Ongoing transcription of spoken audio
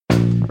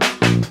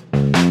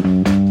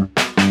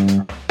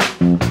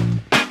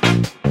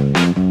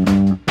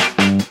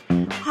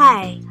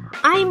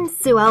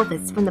Sue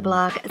Elvis from the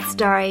blog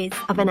Stories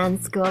of an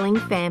Unschooling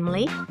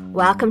Family.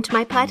 Welcome to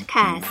my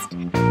podcast.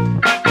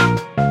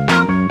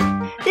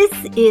 This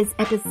is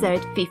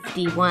episode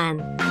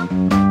 51.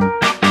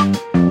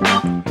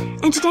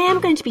 And today I'm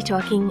going to be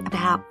talking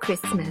about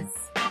Christmas.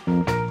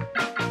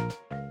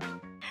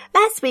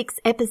 Last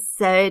week's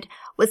episode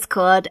was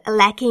called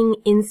Lacking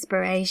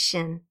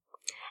Inspiration.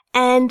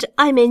 And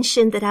I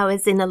mentioned that I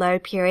was in a low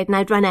period and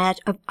I'd run out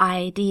of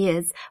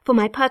ideas for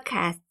my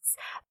podcasts.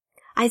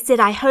 I said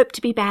I hope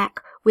to be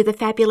back with a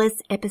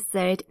fabulous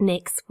episode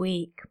next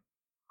week.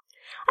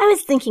 I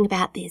was thinking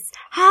about this.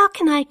 How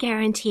can I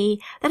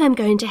guarantee that I'm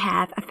going to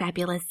have a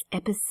fabulous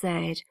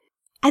episode?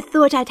 I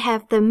thought I'd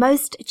have the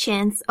most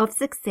chance of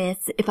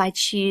success if I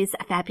choose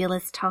a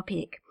fabulous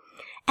topic.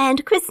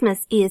 And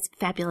Christmas is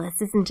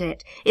fabulous, isn't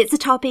it? It's a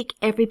topic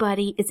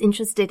everybody is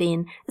interested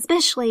in,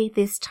 especially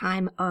this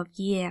time of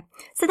year.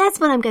 So that's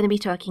what I'm going to be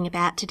talking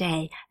about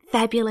today.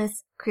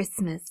 Fabulous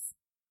Christmas.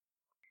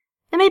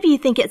 Now maybe you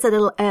think it's a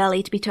little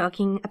early to be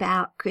talking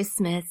about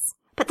Christmas,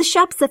 but the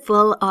shops are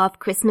full of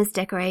Christmas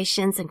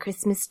decorations and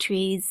Christmas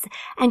trees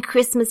and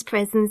Christmas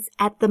presents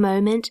at the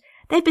moment.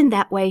 They've been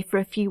that way for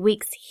a few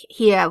weeks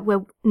here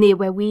near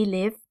where we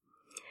live.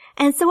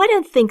 And so I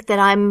don't think that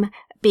I'm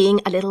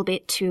being a little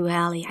bit too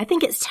early. I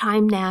think it's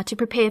time now to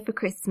prepare for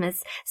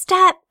Christmas,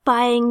 start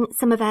buying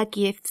some of our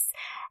gifts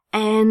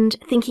and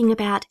thinking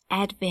about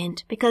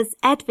Advent, because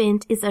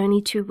Advent is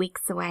only 2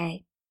 weeks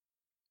away.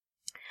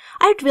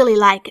 I'd really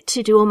like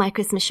to do all my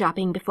Christmas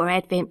shopping before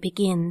Advent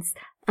begins,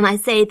 and I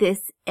say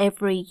this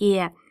every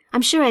year.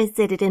 I'm sure I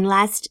said it in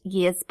last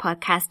year's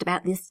podcast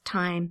about this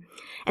time,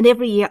 and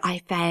every year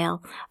I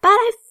fail. But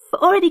I've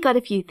already got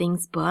a few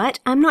things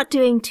bought. I'm not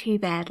doing too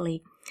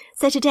badly.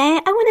 So today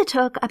I want to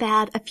talk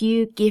about a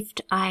few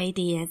gift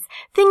ideas,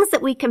 things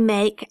that we can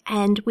make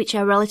and which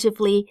are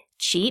relatively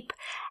cheap,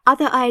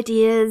 other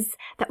ideas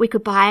that we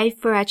could buy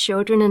for our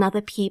children and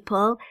other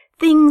people,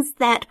 things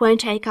that won't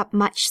take up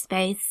much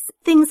space,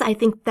 things I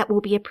think that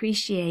will be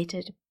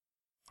appreciated.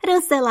 I'd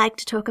also like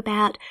to talk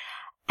about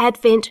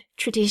Advent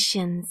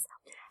traditions,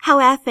 how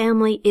our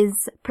family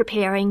is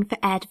preparing for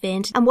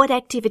Advent and what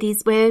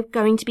activities we're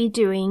going to be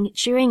doing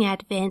during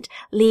Advent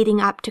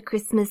leading up to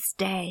Christmas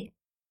Day.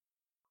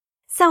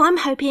 So I'm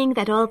hoping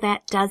that all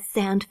that does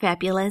sound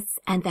fabulous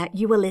and that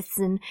you will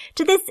listen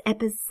to this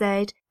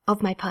episode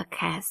of my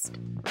podcast.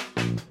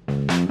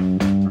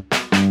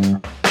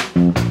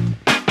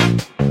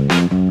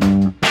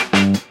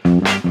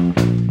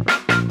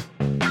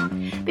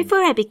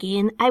 Before I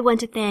begin, I want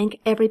to thank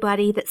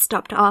everybody that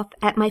stopped off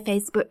at my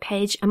Facebook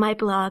page and my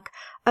blog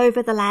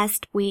over the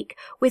last week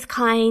with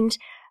kind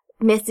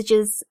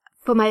messages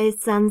for my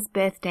son's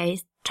birthday,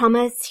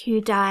 Thomas, who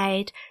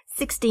died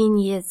 16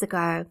 years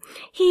ago.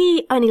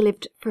 He only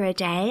lived for a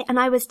day, and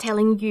I was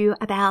telling you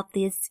about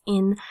this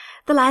in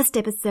the last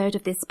episode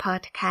of this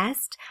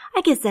podcast.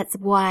 I guess that's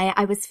why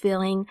I was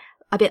feeling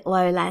a bit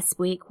low last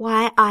week,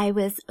 why I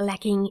was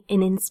lacking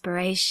in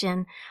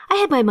inspiration. I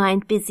had my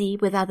mind busy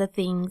with other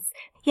things.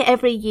 Yeah,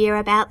 every year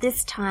about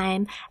this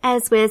time,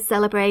 as we're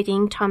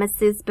celebrating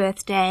Thomas's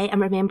birthday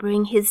and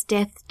remembering his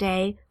death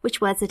day,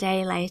 which was a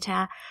day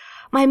later,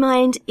 my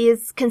mind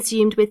is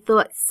consumed with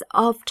thoughts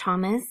of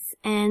Thomas,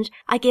 and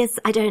I guess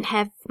I don't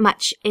have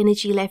much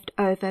energy left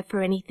over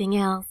for anything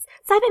else.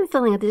 So I've been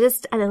feeling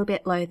just a little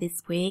bit low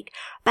this week,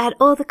 but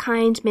all the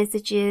kind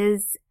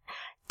messages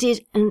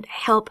didn't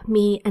help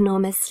me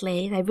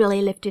enormously. They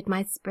really lifted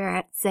my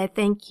spirits, so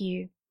thank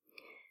you.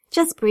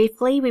 Just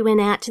briefly, we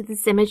went out to the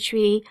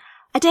cemetery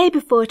a day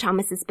before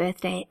Thomas's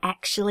birthday,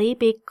 actually,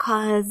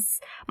 because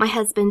my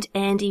husband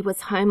Andy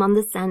was home on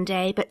the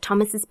Sunday, but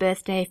Thomas's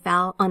birthday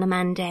fell on a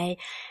Monday,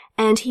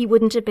 and he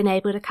wouldn't have been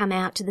able to come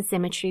out to the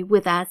cemetery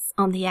with us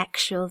on the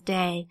actual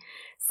day.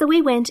 So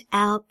we went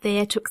out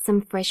there, took some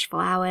fresh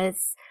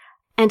flowers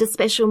and a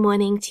special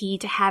morning tea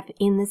to have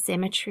in the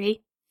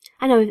cemetery.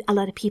 I know a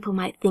lot of people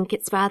might think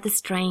it's rather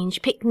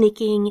strange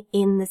picnicking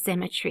in the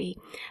cemetery,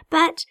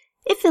 but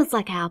it feels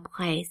like our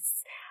place.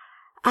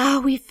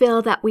 We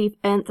feel that we've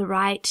earned the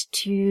right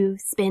to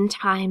spend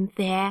time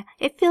there.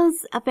 It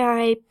feels a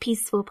very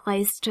peaceful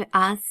place to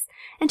us,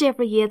 and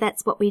every year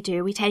that's what we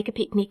do. We take a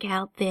picnic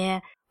out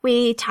there.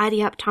 We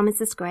tidy up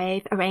Thomas's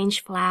grave,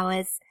 arrange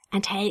flowers,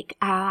 and take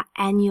our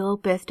annual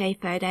birthday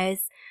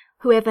photos.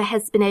 Whoever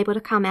has been able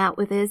to come out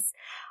with us,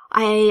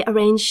 I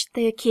arrange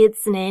the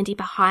kids and Andy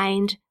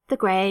behind the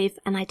grave,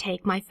 and I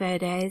take my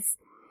photos.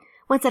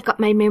 Once I've got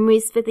my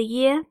memories for the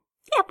year,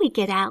 we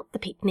get out the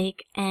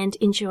picnic and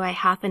enjoy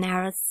half an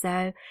hour or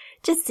so,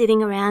 just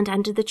sitting around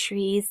under the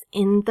trees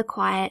in the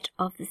quiet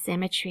of the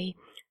cemetery.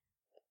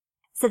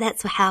 So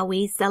that's how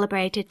we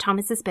celebrated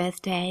Thomas's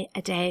birthday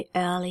a day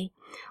early.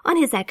 On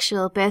his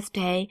actual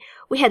birthday,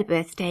 we had a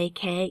birthday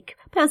cake,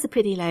 but it was a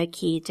pretty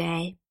low-key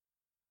day.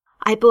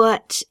 I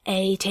bought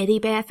a teddy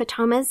bear for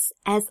Thomas,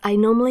 as I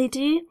normally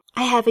do.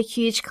 I have a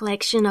huge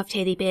collection of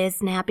teddy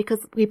bears now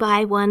because we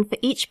buy one for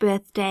each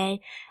birthday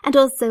and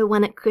also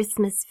one at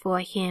Christmas for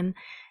him.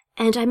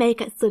 And I make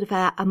a sort of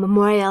a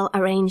memorial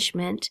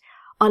arrangement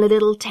on a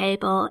little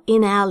table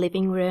in our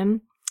living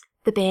room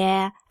the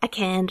bear, a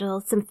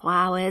candle, some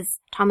flowers,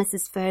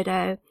 Thomas's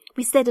photo.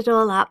 We set it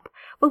all up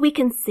where we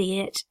can see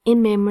it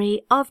in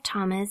memory of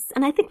Thomas,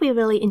 and I think we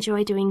really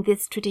enjoy doing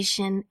this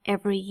tradition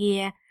every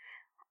year.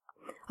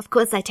 Of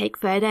course, I take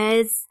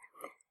photos,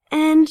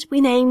 and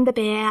we name the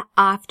bear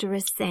after a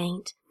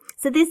saint.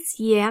 So this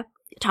year,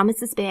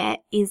 Thomas's bear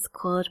is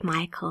called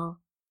Michael.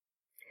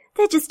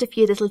 They're just a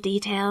few little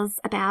details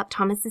about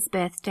Thomas's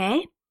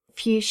birthday,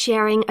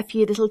 sharing a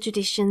few little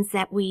traditions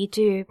that we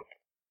do.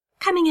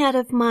 Coming out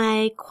of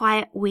my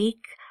quiet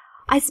week,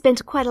 I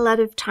spent quite a lot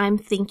of time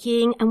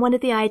thinking, and one of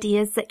the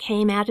ideas that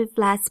came out of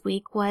last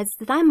week was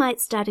that I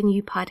might start a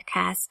new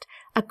podcast,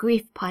 a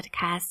grief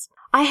podcast.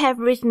 I have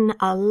written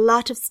a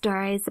lot of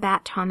stories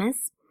about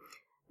Thomas,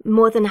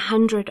 more than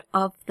 100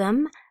 of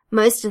them.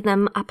 Most of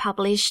them are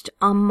published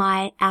on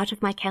my Out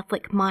of My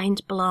Catholic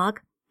Mind blog.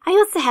 I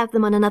also have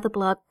them on another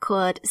blog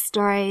called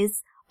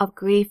Stories of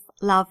Grief,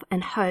 Love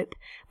and Hope,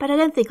 but I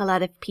don't think a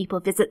lot of people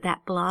visit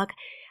that blog.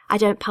 I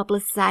don't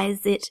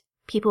publicize it.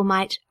 People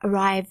might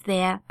arrive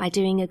there by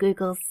doing a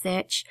Google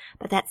search,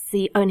 but that's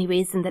the only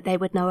reason that they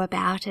would know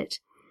about it.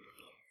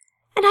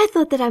 And I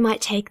thought that I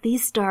might take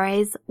these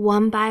stories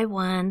one by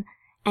one,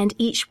 and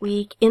each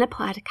week in a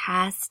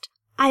podcast,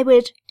 I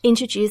would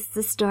introduce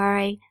the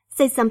story,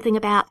 say something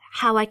about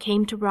how I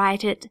came to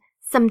write it,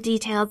 some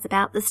details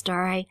about the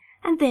story,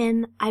 and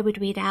then I would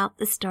read out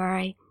the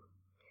story.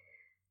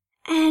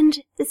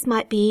 And this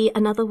might be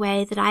another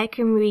way that I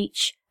can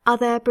reach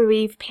other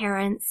bereaved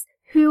parents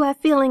who are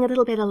feeling a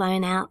little bit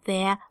alone out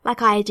there,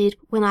 like I did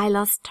when I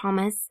lost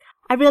Thomas.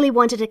 I really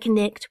wanted to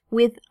connect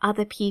with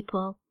other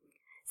people.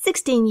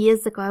 16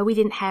 years ago, we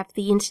didn't have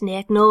the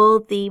internet and all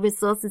the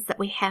resources that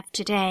we have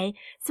today,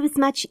 so it's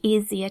much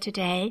easier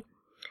today.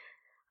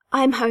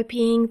 I'm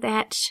hoping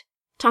that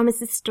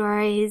Thomas's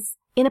stories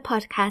in a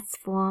podcast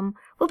form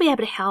will be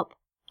able to help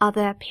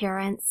other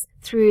parents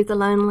through the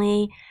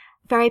lonely,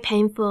 very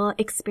painful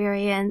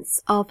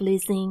experience of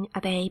losing a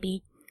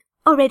baby.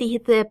 Already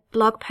the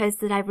blog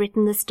posts that I've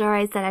written, the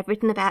stories that I've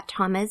written about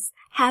Thomas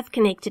have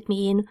connected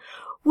me in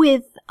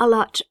with a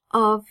lot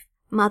of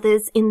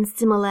mothers in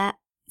similar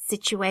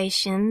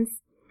situations.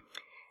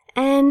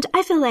 And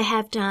I feel they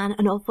have done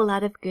an awful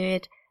lot of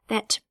good,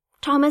 that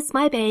Thomas,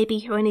 my baby,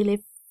 who only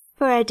lived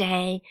for a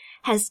day,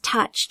 has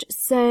touched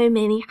so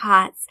many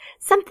hearts,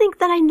 something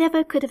that I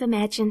never could have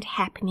imagined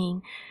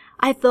happening.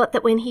 I thought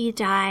that when he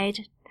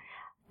died,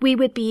 we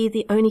would be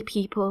the only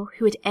people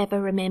who would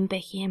ever remember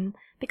him,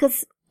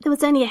 because there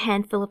was only a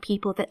handful of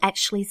people that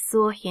actually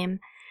saw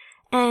him,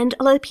 and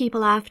a lot of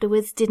people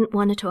afterwards didn't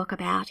want to talk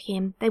about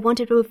him. They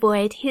wanted to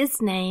avoid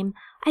his name.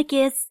 I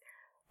guess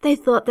they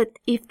thought that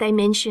if they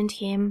mentioned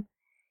him,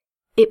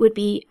 it would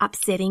be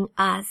upsetting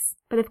us.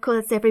 But of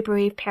course, every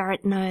bereaved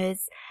parent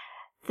knows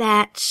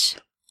that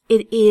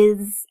it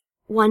is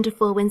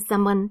wonderful when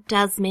someone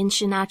does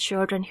mention our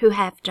children who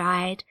have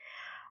died,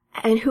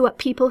 and who are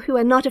people who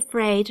are not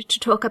afraid to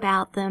talk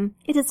about them.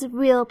 It is a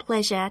real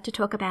pleasure to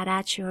talk about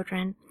our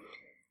children.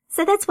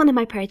 So that's one of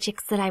my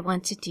projects that I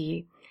want to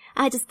do.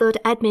 I just thought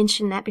I'd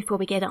mention that before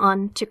we get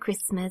on to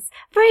Christmas.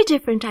 Very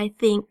different, I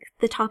think,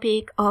 the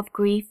topic of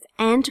grief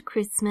and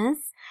Christmas,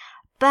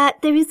 but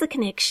there is a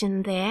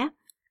connection there.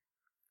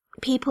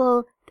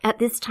 People at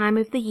this time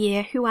of the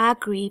year who are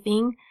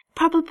grieving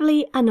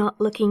probably are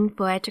not looking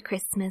forward to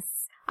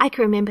Christmas. I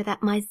can remember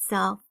that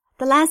myself.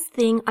 The last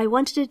thing I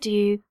wanted to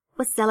do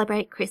was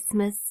celebrate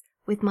Christmas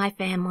with my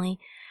family.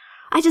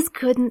 I just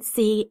couldn't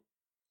see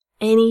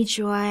any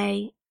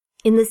joy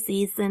in the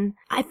season.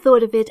 I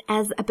thought of it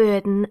as a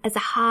burden, as a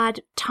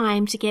hard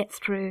time to get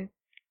through.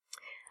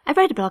 I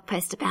wrote a blog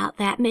post about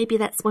that. Maybe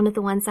that's one of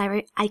the ones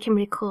I can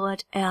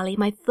record early,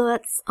 my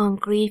thoughts on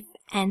grief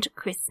and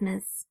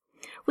Christmas.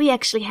 We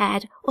actually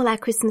had all our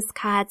Christmas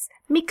cards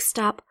mixed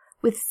up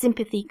with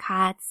sympathy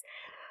cards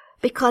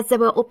because they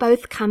were all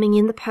both coming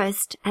in the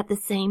post at the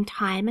same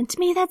time, and to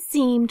me that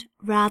seemed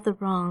rather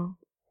wrong.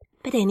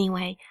 But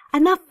anyway,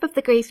 enough of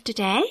the grief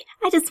today.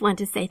 I just want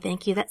to say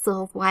thank you. That's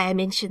all why I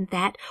mentioned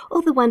that.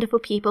 All the wonderful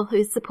people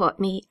who support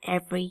me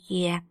every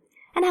year.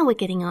 And now we're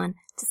getting on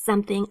to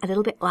something a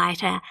little bit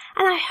lighter, and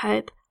I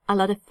hope a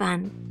lot of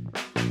fun.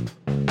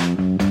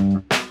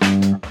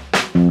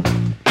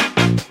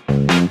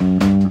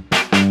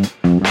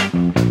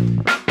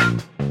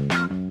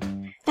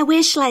 Now,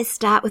 where shall I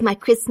start with my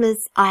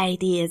Christmas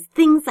ideas,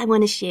 things I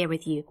want to share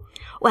with you?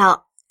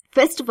 Well,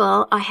 first of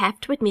all, I have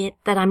to admit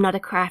that I'm not a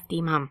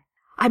crafty mum.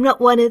 I'm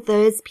not one of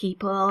those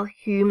people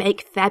who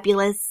make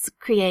fabulous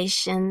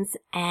creations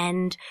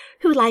and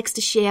who likes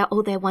to share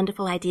all their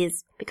wonderful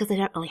ideas because I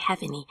don't really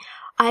have any.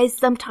 I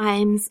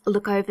sometimes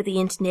look over the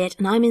internet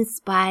and I'm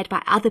inspired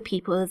by other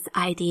people's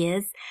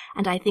ideas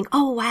and I think,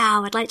 oh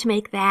wow, I'd like to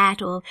make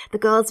that, or the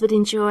girls would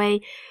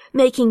enjoy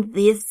making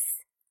this.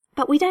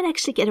 But we don't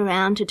actually get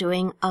around to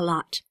doing a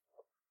lot.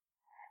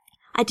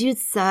 I do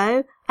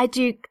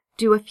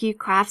a few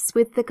crafts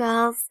with the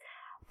girls,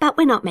 but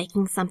we're not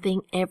making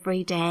something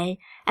every day.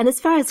 And as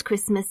far as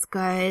Christmas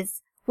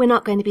goes, We're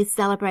not going to be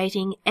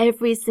celebrating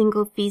every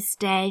single feast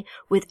day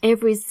with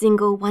every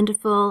single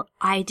wonderful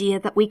idea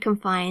that we can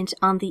find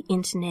on the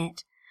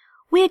internet.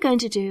 We're going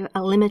to do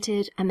a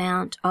limited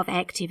amount of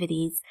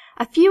activities,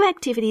 a few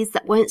activities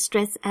that won't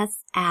stress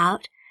us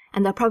out,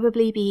 and they'll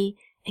probably be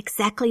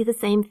exactly the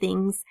same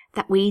things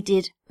that we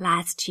did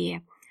last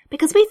year,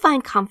 because we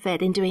find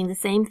comfort in doing the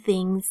same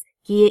things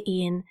year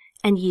in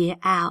and year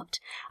out.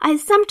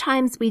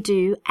 Sometimes we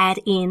do add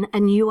in a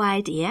new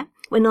idea.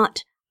 We're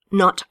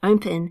not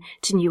open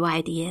to new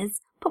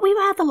ideas, but we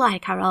rather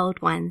like our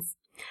old ones.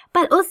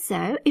 But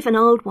also, if an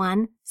old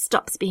one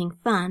stops being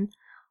fun,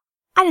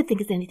 I don't think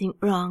there's anything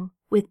wrong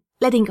with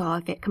letting go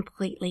of it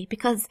completely,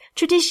 because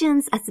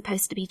traditions are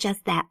supposed to be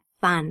just that,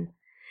 fun.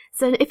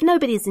 So if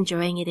nobody's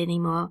enjoying it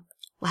anymore,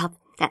 well,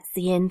 that's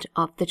the end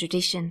of the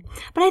tradition.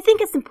 But I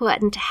think it's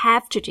important to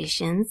have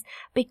traditions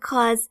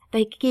because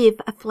they give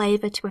a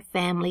flavour to a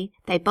family.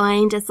 They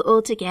bind us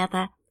all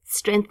together,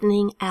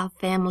 strengthening our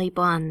family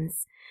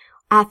bonds.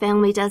 Our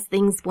family does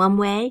things one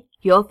way,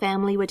 your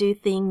family will do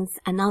things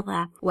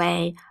another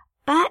way.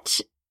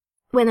 But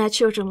when our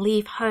children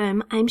leave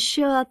home, I'm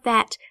sure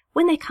that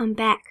when they come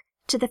back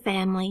to the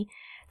family,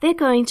 they're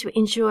going to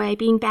enjoy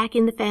being back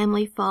in the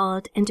family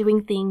fold and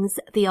doing things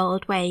the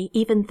old way,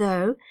 even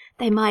though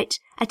they might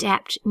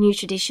adapt new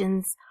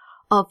traditions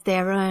of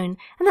their own.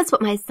 And that's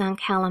what my son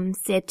Callum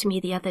said to me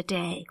the other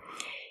day.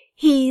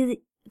 He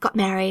got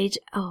married,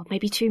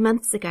 maybe 2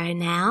 months ago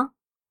now.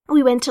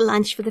 We went to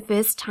lunch for the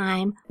first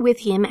time with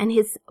him and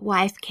his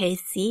wife,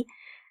 Casey,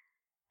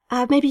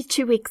 maybe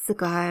 2 weeks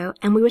ago,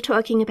 and we were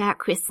talking about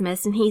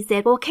Christmas, and he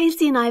said, well,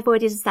 Casey and I have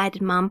already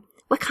decided, Mum,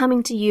 we're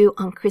coming to you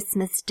on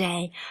Christmas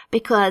Day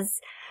because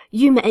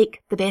you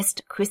make the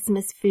best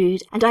Christmas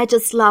food, and I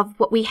just love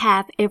what we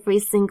have every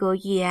single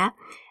year,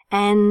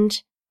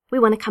 and we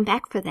want to come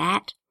back for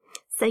that.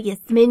 So yes,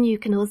 the menu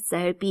can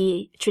also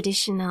be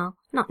traditional,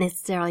 not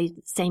necessarily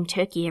the same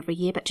turkey every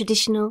year, but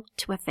traditional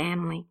to a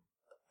family.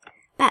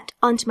 But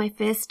on to my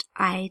first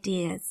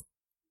ideas.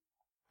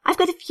 I've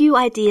got a few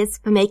ideas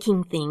for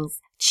making things,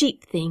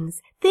 cheap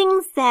things,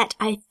 things that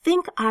I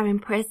think are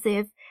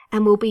impressive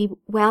and will be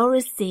well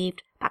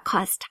received but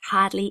cost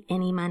hardly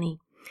any money.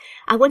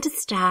 I want to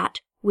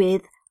start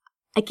with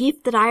a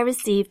gift that I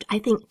received, I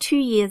think, 2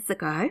 years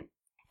ago,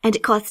 and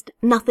it cost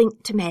nothing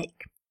to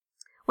make.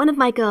 One of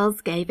my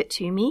girls gave it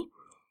to me,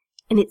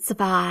 and it's a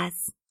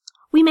vase.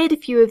 We made a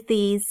few of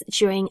these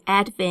during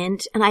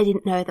Advent, and I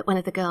didn't know that one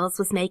of the girls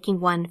was making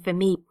one for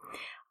me.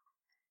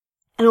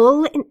 And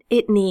all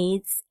it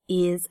needs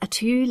is a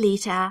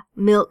 2-litre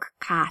milk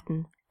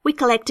carton. We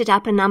collected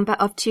up a number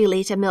of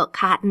 2-litre milk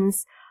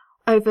cartons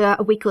over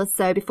a week or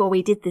so before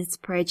we did this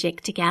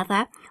project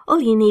together.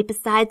 All you need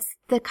besides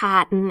the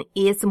carton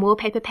is some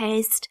wallpaper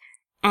paste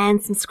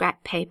and some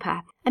scrap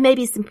paper, and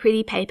maybe some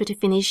pretty paper to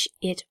finish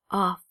it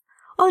off.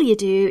 All you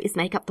do is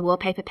make up the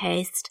wallpaper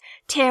paste,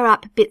 tear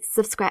up bits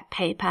of scrap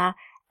paper,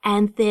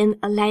 and then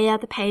layer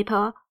the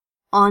paper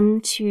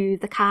onto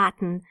the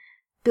carton,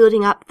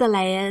 building up the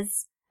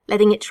layers,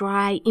 letting it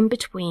dry in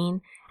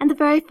between, and the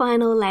very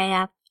final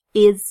layer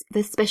is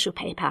the special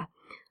paper.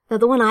 Now,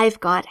 the one I've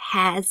got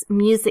has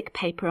music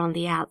paper on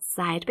the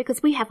outside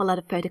because we have a lot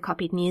of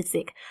photocopied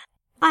music.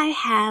 I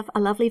have a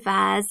lovely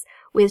vase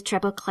with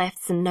treble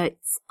clefs and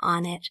notes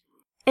on it.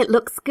 It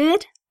looks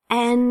good,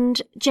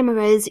 and Gemma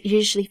Rose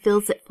usually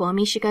fills it for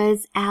me. She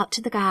goes out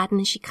to the garden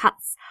and she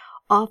cuts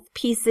off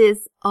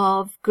pieces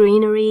of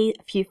greenery,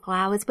 a few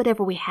flowers,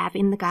 whatever we have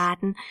in the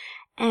garden,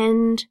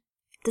 and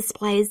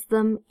displays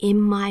them in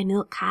my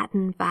milk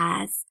carton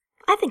vase.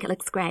 I think it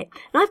looks great.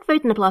 And I've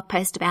written a blog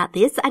post about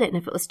this. I don't know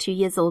if it was 2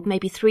 years old,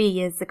 maybe 3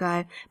 years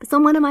ago. But it's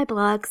on one of my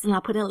blogs, and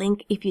I'll put a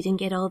link if you didn't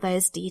get all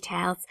those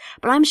details.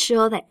 But I'm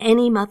sure that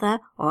any mother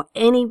or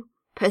any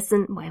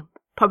person, well,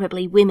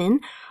 probably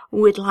women,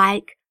 would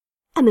like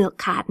a milk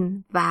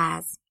carton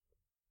vase.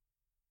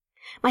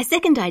 My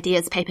second idea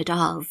is paper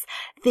dolls.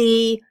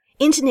 The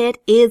internet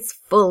is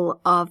full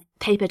of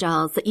paper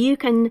dolls that you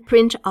can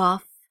print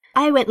off.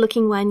 I went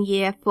looking one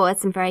year for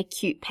some very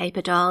cute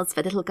paper dolls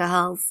for little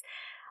girls.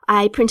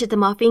 I printed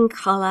them off in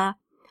colour.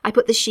 I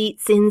put the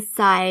sheets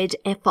inside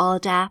a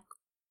folder,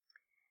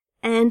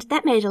 and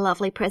that made a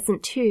lovely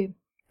present too.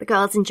 The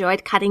girls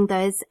enjoyed cutting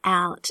those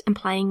out and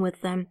playing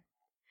with them.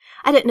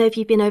 I don't know if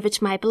you've been over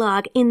to my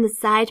blog. In the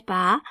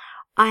sidebar,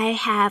 I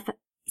have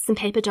some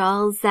paper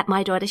dolls that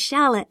my daughter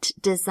Charlotte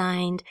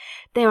designed.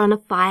 They're on a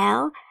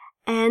file,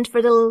 and for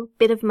a little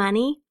bit of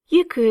money,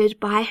 you could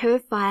buy her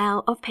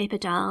file of paper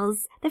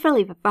dolls. They're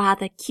really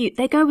rather cute.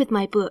 They go with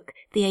my book,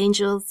 The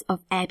Angels of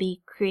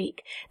Abbey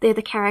Creek. They're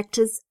the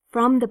characters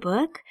from the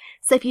book.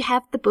 So if you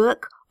have the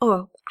book,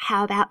 or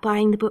how about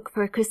buying the book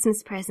for a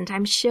Christmas present?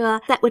 I'm sure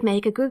that would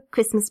make a good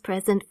Christmas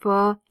present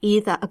for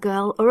either a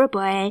girl or a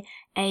boy,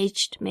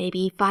 aged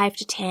maybe 5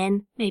 to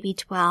 10, maybe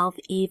 12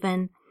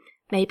 even.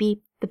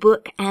 Maybe the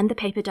book and the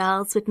paper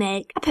dolls would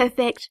make a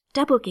perfect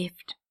double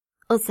gift.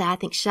 Also, I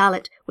think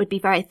Charlotte would be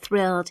very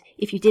thrilled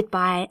if you did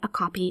buy a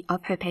copy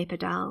of her paper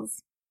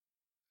dolls.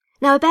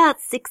 Now, about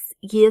 6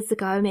 years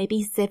ago,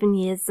 maybe 7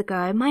 years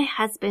ago, my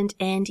husband,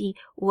 Andy,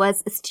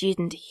 was a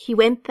student. He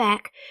went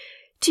back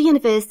to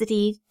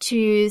university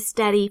to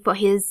study for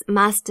his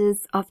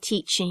Masters of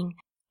Teaching.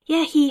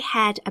 Yeah, he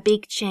had a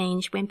big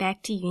change, went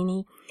back to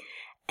uni.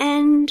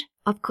 And,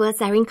 of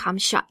course, our income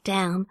shut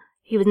down.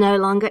 He was no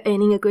longer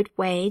earning a good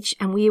wage,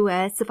 and we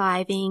were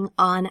surviving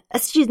on a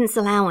student's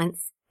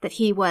allowance that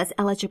he was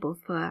eligible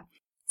for.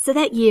 So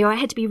that year I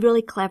had to be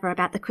really clever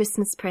about the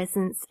Christmas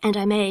presents, and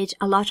I made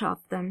a lot of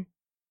them.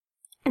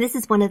 And this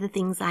is one of the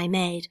things I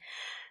made.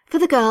 For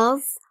the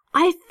girls,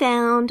 I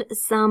found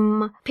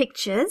some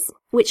pictures,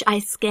 which I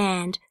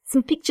scanned,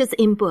 some pictures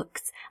in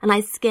books, and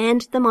I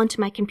scanned them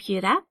onto my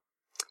computer,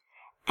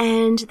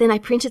 and then I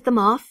printed them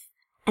off,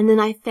 and then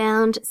I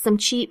found some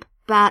cheap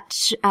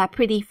but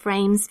pretty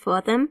frames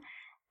for them,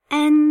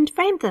 and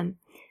framed them.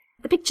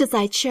 The pictures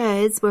I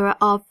chose were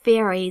of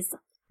fairies.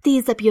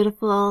 These are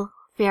beautiful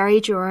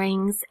fairy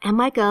drawings, and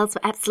my girls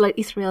were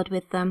absolutely thrilled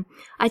with them.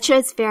 I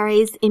chose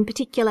fairies in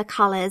particular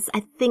colours.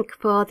 I think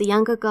for the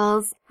younger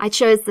girls, I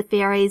chose the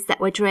fairies that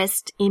were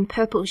dressed in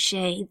purple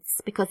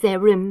shades because their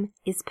room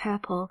is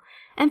purple.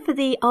 And for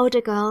the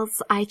older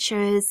girls, I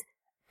chose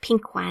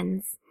pink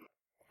ones.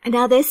 And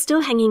now they're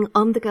still hanging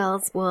on the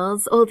girls'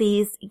 walls all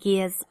these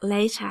years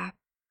later.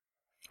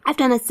 I've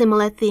done a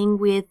similar thing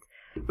with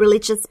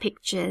religious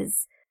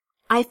pictures.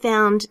 I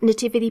found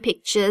nativity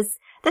pictures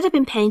that have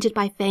been painted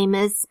by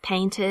famous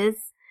painters,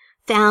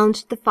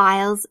 found the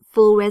files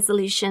full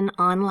resolution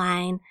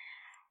online,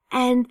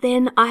 and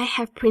then I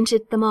have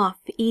printed them off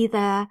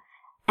either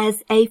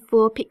as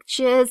A4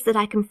 pictures that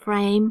I can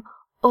frame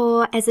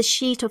or as a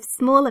sheet of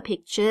smaller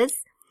pictures,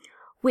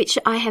 which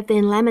I have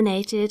then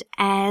laminated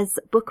as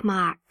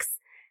bookmarks.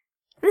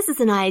 This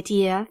is an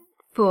idea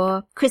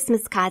for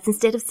Christmas cards.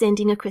 Instead of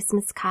sending a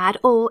Christmas card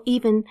or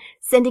even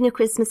sending a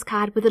Christmas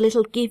card with a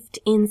little gift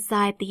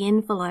inside the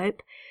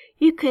envelope,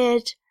 you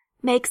could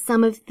make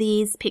some of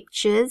these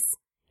pictures.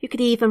 You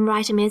could even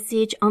write a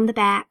message on the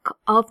back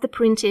of the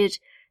printed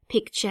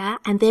picture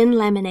and then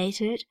laminate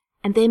it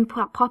and then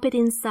pop it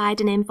inside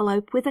an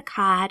envelope with a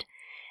card,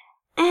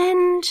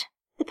 and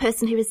the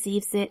person who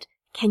receives it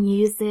can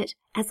use it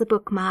as a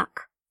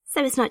bookmark.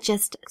 So it's not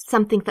just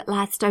something that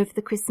lasts over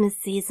the Christmas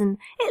season,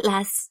 it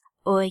lasts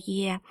all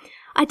year.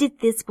 I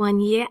did this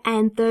one year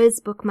and those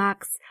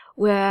bookmarks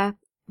were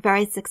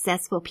very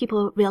successful.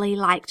 People really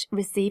liked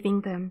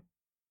receiving them.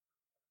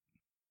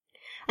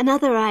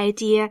 Another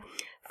idea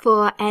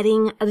for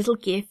adding a little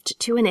gift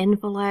to an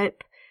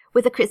envelope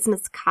with a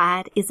Christmas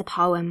card is a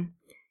poem.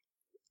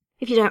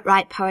 If you don't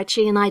write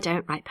poetry, and I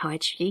don't write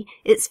poetry,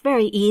 it's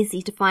very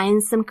easy to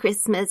find some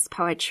Christmas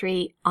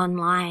poetry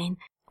online.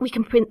 We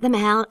can print them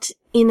out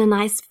in a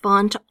nice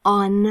font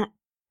on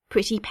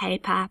pretty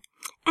paper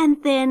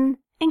and then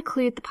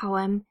include the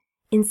poem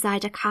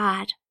inside a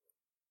card.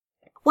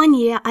 One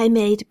year I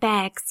made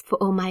bags for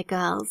all my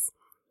girls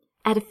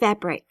out of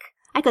fabric.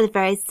 I got a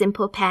very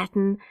simple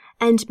pattern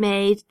and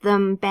made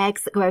them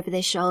bags that go over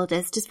their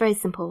shoulders, just very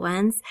simple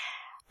ones.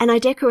 And I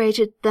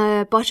decorated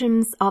the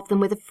bottoms of them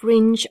with a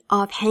fringe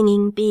of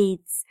hanging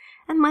beads.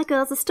 And my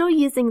girls are still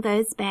using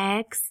those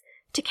bags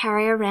to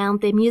carry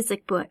around their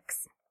music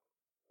books.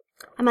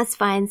 I must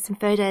find some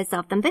photos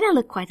of them. They don't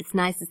look quite as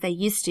nice as they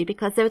used to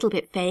because they're a little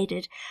bit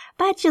faded,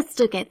 but you'll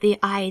still get the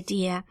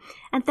idea.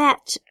 And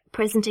that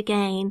present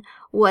again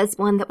was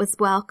one that was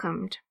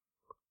welcomed.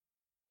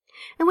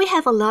 And we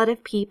have a lot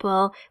of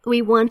people that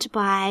we want to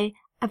buy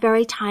a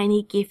very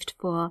tiny gift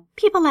for.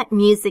 People like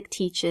music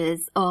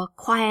teachers or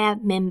choir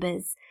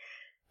members.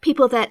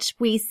 People that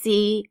we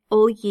see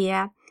all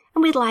year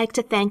and we'd like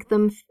to thank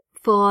them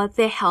for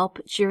their help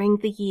during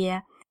the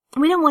year.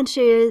 We don't want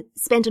to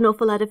spend an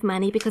awful lot of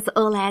money because it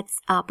all adds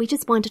up. We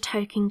just want a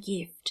token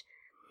gift.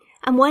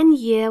 And one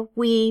year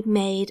we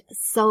made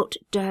salt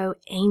dough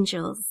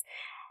angels.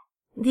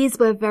 These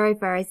were very,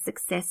 very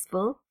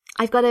successful.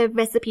 I've got a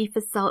recipe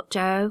for salt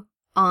dough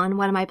on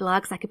one of my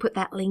blogs. I could put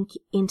that link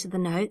into the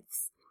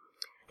notes.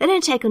 They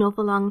don't take an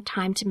awful long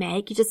time to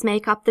make. You just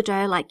make up the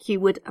dough like you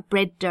would a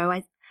bread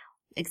dough,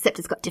 except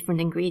it's got different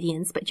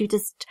ingredients, but you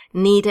just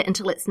knead it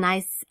until it's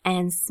nice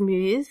and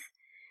smooth.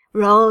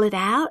 Roll it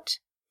out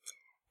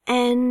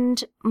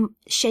and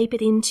shape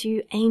it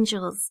into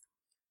angels.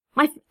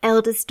 My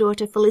eldest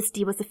daughter,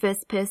 Felicity, was the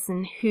first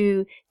person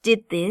who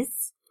did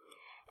this,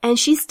 and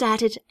she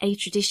started a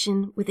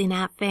tradition within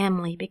our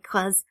family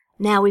because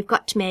now we've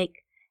got to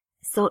make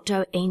salt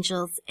dough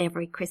angels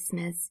every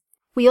Christmas.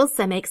 We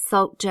also make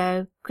salt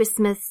dough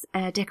Christmas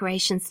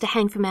decorations to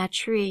hang from our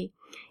tree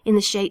in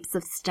the shapes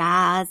of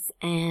stars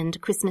and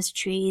Christmas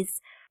trees.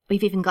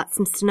 We've even got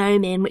some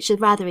snowmen, which are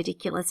rather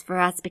ridiculous for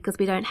us because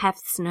we don't have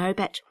snow,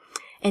 but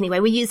anyway,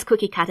 we use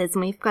cookie cutters,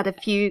 and we've got a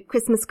few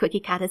Christmas cookie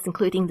cutters,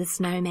 including the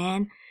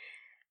snowman.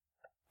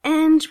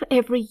 And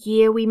every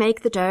year we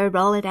make the dough,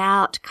 roll it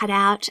out, cut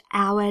out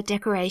our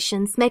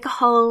decorations, make a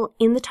hole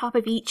in the top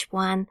of each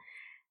one,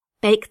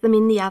 bake them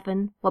in the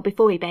oven. Well,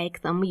 before we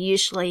bake them, we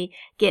usually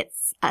get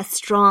a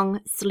strong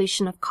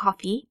solution of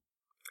coffee,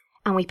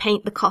 and we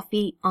paint the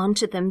coffee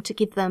onto them to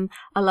give them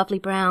a lovely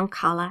brown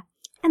colour.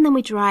 and then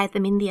we dry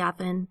them in the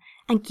oven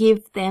and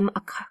give them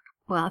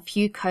a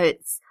few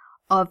coats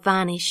of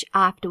varnish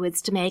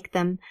afterwards to make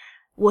them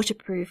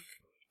waterproof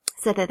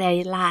so that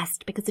they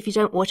last. Because if you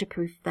don't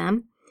waterproof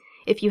them,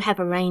 if you have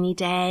a rainy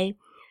day,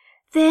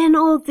 then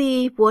all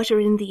the water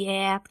in the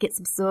air gets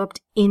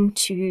absorbed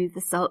into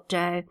the salt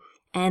dough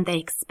and they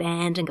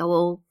expand and go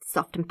all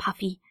soft and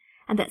puffy.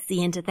 And that's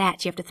the end of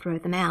that. You have to throw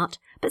them out.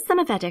 But some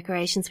of our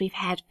decorations we've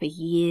had for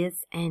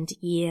years and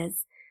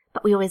years.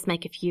 But we always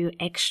make a few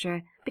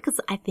extra because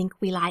I think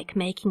we like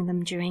making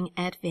them during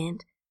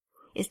Advent.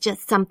 It's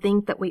just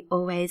something that we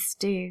always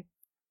do.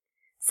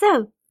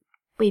 So,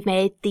 we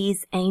made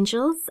these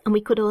angels, and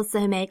we could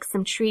also make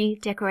some tree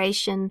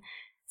decoration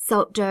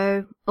salt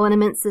dough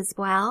ornaments as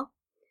well.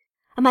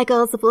 And my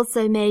girls have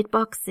also made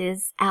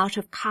boxes out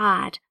of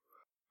card.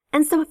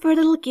 And so for a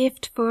little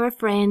gift for a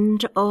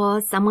friend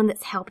or someone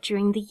that's helped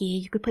during the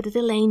year, you could put a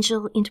little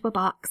angel into a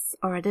box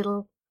or a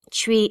little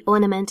tree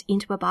ornament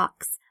into a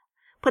box,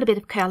 put a bit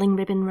of curling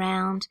ribbon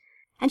round,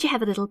 and you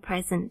have a little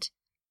present.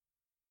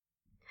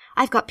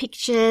 I've got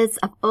pictures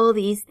of all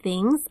these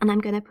things, and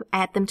I'm going to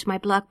add them to my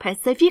blog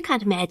post. So if you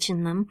can't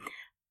imagine them,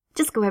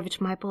 just go over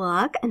to my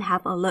blog and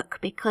have a look,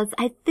 because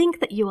I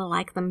think that you will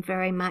like them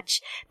very much.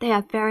 They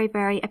are very,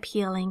 very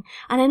appealing.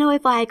 And I know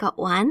if I got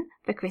one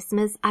for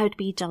Christmas, I would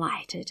be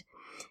delighted.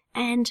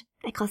 And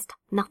they cost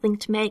nothing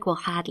to make, well,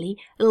 hardly.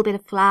 A little bit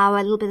of flour,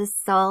 a little bit of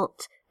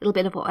salt, a little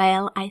bit of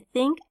oil, I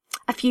think.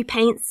 A few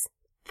paints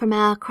from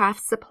our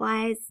craft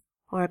supplies,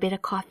 or a bit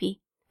of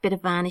coffee, a bit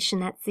of varnish,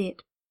 and that's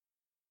it.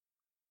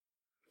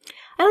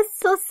 I was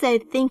also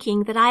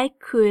thinking that I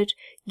could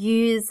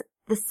use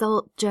the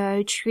salt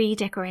dough tree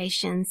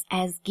decorations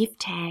as gift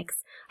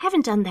tags. I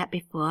haven't done that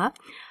before,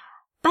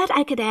 but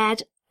I could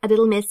add a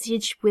little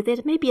message with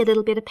it, maybe a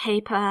little bit of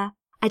paper.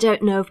 I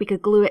don't know if we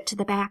could glue it to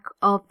the back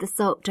of the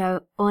salt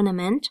dough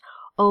ornament,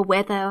 or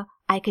whether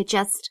I could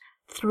just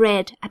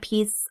thread a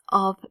piece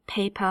of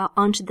paper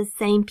onto the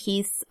same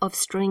piece of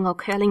string or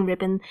curling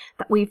ribbon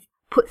that we've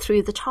put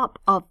through the top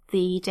of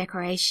the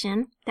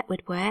decoration. That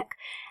would work.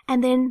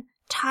 And then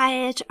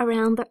tie it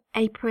around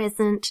a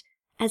present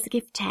as a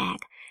gift tag.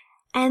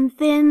 And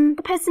then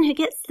the person who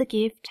gets the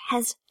gift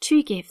has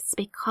two gifts,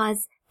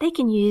 because they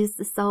can use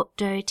the salt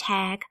dough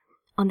tag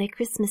on their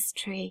Christmas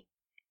tree.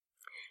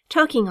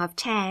 Talking of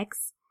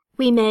tags,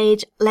 we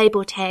made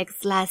label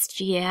tags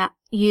last year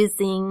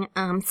using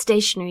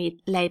stationery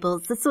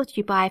labels, the sort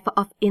you buy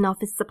for in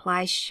office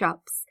supply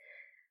shops.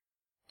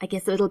 I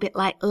guess a little bit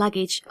like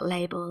luggage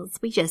labels.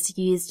 We just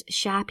used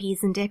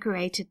Sharpies and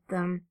decorated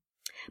them.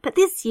 But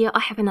this year I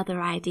have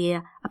another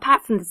idea.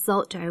 Apart from the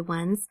salt dough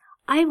ones,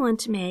 I want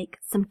to make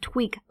some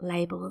twig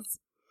labels.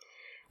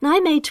 Now I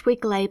made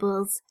twig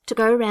labels to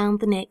go around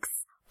the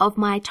necks of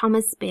my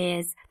Thomas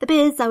bears. The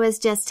bears I was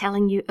just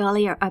telling you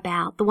earlier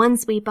about, the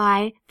ones we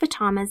buy for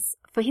Thomas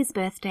for his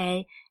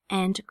birthday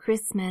and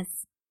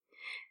Christmas.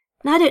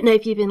 Now I don't know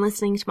if you've been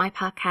listening to my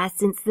podcast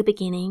since the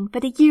beginning,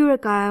 but a year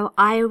ago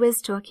I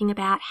was talking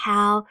about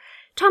how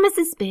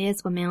Thomas's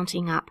bears were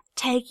mounting up,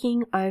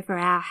 taking over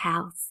our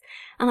house,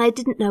 and I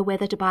didn't know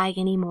whether to buy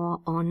any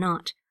more or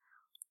not.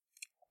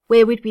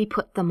 Where would we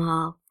put them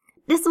all?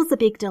 This was a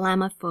big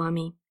dilemma for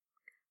me.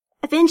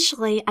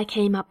 Eventually I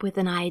came up with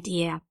an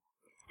idea,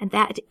 and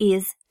that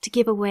is to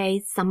give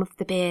away some of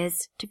the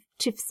bears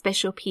to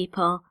special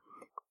people.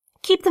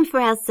 Keep them for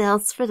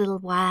ourselves for a little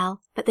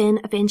while, but then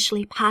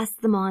eventually pass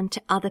them on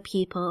to other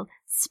people.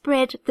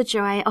 Spread the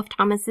joy of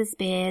Thomas's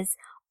bears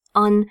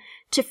on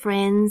to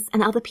friends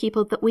and other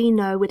people that we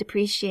know would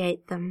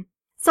appreciate them.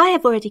 So I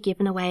have already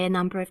given away a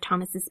number of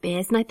Thomas's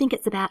bears, and I think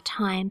it's about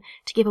time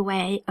to give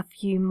away a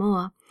few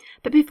more.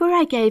 But before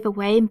I gave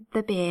away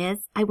the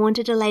bears, I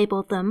wanted to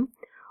label them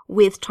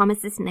with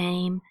Thomas's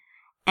name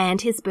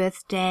and his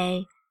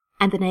birthday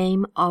and the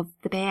name of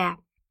the bear.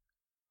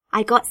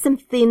 I got some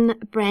thin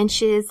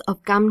branches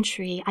of gum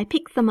tree. I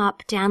picked them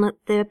up down at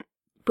the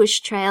bush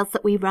trails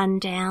that we run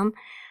down,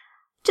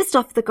 just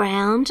off the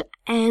ground,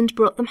 and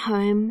brought them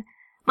home.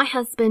 My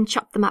husband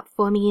chopped them up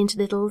for me into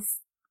little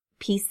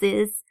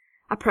pieces,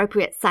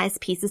 appropriate size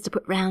pieces to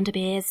put round a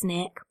bear's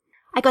neck.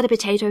 I got a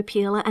potato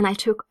peeler and I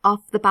took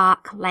off the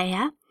bark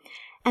layer,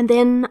 and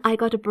then I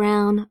got a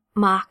brown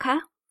marker.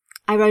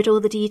 I wrote all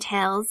the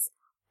details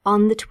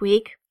on the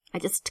twig. I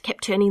just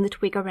kept turning the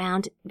twig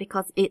around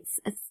because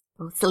it's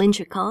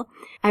cylindrical.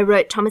 I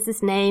wrote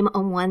Thomas's name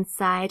on one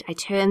side. I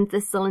turned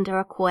the cylinder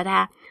a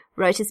quarter,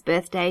 wrote his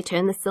birthday,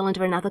 turned the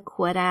cylinder another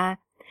quarter,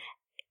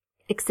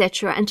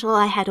 etc., until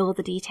I had all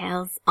the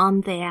details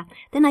on there.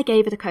 Then I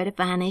gave it a coat of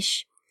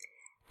varnish,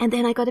 and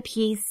then I got a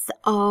piece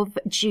of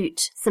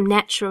jute, some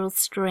natural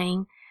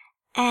string,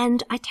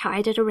 and I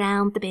tied it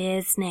around the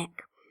bear's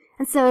neck.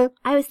 And so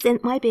I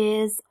sent my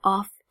bears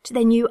off to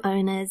their new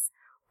owners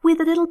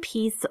with a little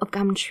piece of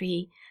gum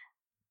tree.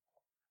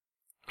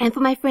 And for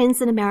my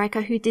friends in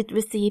America who did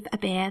receive a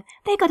bear,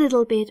 they got a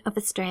little bit of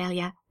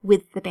Australia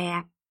with the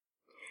bear.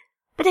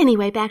 But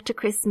anyway, back to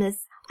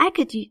Christmas. I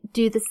could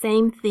do the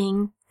same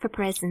thing for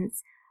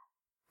presents.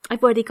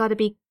 I've already got a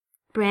big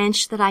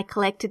branch that I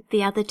collected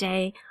the other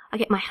day. I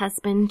get my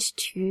husband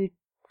to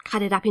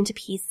cut it up into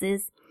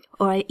pieces,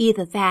 or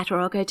either that or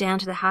I'll go down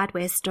to the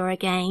hardware store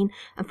again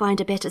and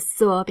find a better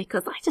saw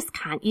because I just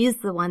can't use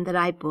the one that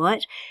I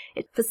bought.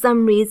 For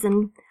some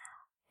reason,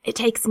 it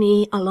takes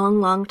me a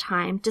long, long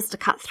time just to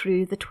cut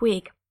through the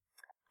twig.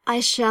 I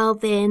shall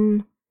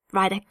then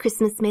write a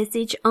Christmas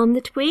message on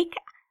the twig,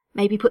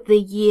 maybe put the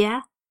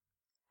year,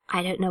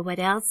 I don't know what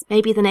else,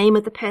 maybe the name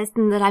of the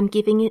person that I'm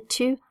giving it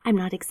to, I'm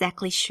not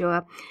exactly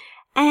sure.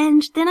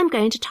 And then I'm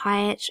going to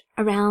tie it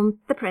around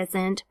the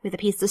present with a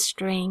piece of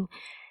string,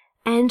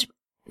 and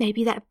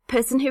maybe that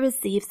person who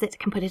receives it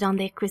can put it on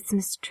their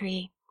Christmas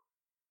tree.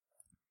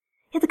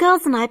 Yeah, the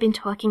girls and I have been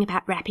talking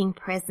about wrapping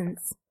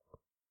presents.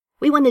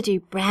 We want to do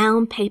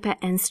brown paper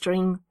and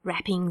string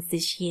wrappings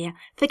this year.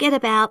 Forget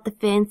about the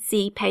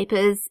fancy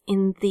papers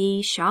in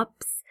the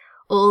shops,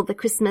 all the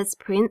Christmas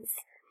prints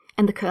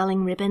and the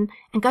curling ribbon,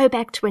 and go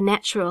back to a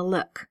natural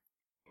look.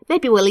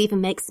 Maybe we'll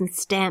even make some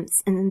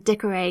stamps and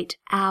decorate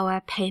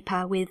our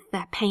paper with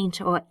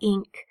paint or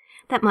ink.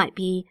 That might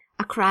be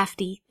a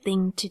crafty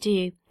thing to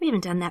do. We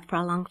haven't done that for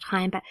a long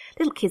time, but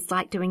little kids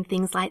like doing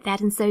things like that,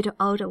 and so do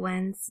older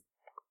ones.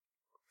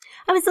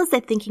 I was also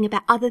thinking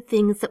about other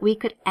things that we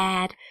could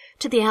add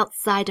to the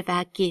outside of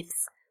our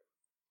gifts.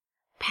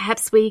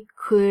 Perhaps we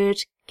could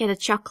get a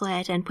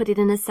chocolate and put it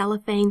in a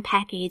cellophane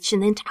package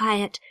and then tie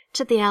it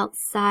to the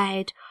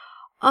outside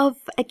of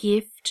a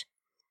gift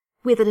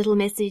with a little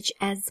message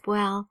as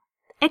well.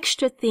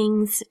 Extra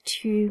things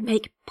to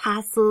make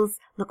parcels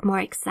look more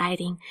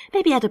exciting.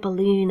 Maybe add a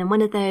balloon and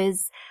one of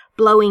those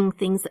blowing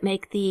things that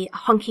make the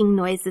honking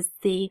noises,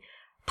 the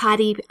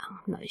party, I'm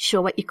not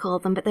sure what you call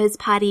them, but those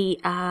party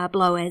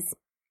blowers.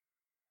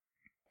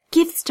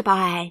 Gifts to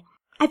buy.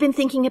 I've been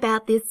thinking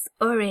about this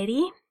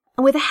already.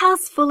 And with a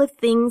house full of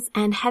things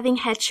and having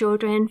had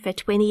children for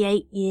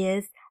 28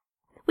 years,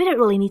 we don't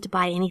really need to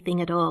buy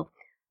anything at all.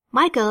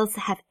 My girls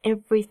have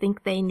everything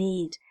they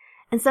need.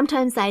 And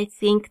sometimes I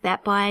think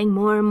that buying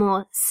more and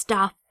more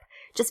stuff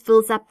just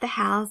fills up the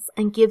house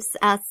and gives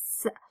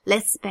us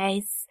less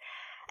space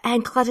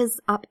and clutters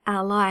up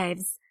our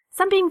lives.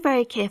 So I'm being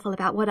very careful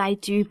about what I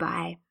do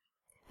buy.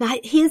 Now,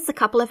 here's a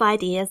couple of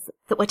ideas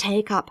that will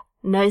take up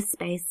no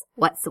space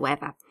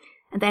whatsoever.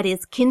 And that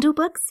is Kindle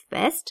books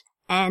first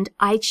and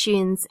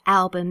iTunes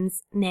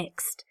albums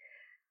next.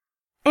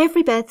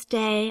 Every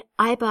birthday,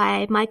 I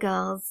buy my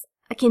girls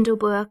a Kindle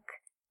book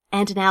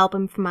and an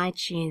album from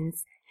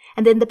iTunes.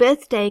 And then the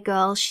birthday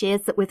girl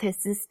shares it with her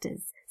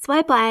sisters. So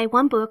I buy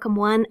one book and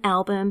one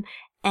album,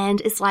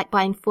 and it's like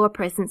buying 4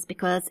 presents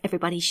because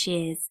everybody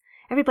shares.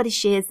 Everybody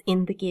shares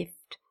in the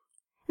gift.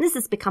 And this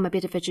has become a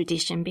bit of a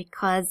tradition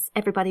because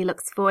everybody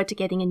looks forward to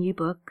getting a new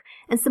book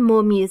and some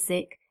more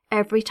music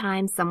every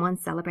time someone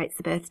celebrates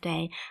a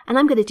birthday. And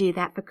I'm going to do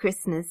that for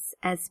Christmas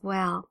as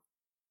well.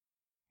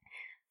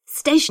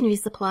 Stationery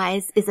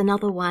supplies is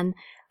another one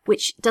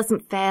which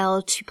doesn't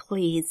fail to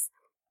please.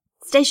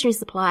 Stationery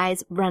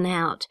supplies run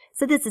out,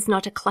 so this is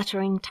not a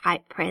cluttering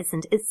type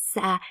present. It's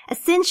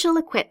essential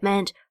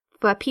equipment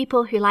for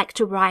people who like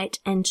to write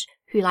and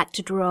who like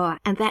to draw,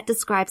 and that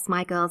describes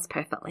my girls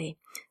perfectly.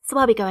 So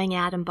I'll be going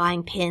out and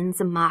buying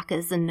pens and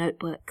markers and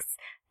notebooks,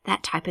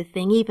 that type of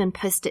thing, even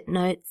post-it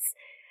notes,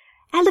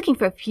 and looking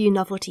for a few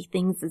novelty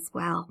things as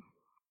well.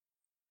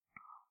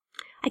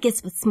 I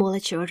guess with smaller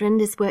children,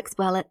 this works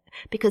well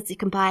because you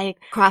can buy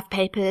craft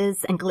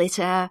papers and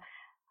glitter,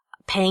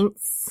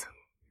 paints,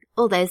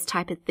 all those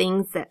type of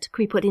things that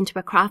could be put into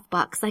a craft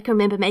box. I can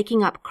remember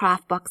making up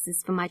craft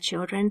boxes for my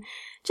children,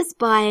 just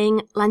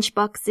buying lunch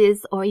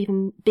boxes or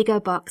even bigger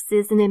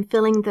boxes and then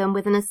filling them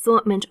with an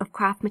assortment of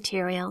craft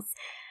materials.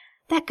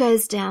 That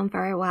goes down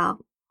very well.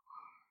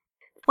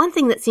 One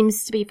thing that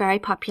seems to be very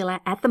popular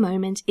at the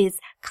moment is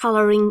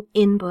colouring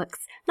in books,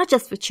 not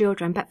just for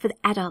children, but for the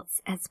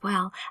adults as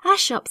well. Our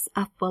shops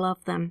are full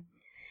of them.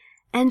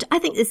 And I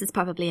think this is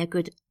probably a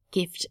good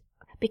gift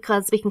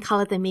because we can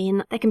colour them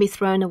in. They can be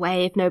thrown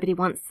away if nobody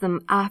wants them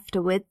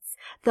afterwards.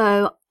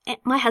 Though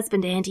my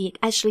husband Andy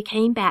actually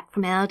came back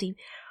from Aldi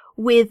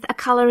with a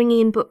colouring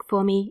in book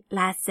for me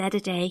last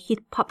Saturday. He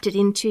popped it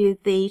into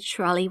the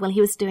trolley while he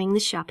was doing the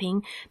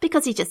shopping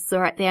because he just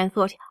saw it there and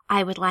thought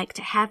I would like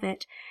to have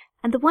it.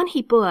 And the one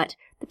he bought,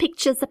 the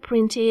pictures are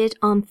printed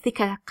on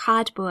thicker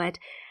cardboard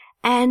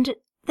and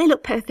they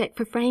look perfect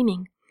for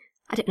framing.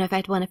 I don't know if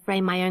I'd want to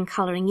frame my own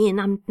colouring in.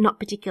 I'm not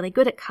particularly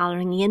good at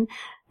colouring in,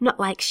 not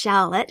like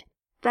Charlotte,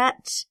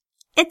 but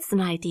it's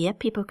an idea.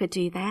 People could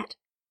do that.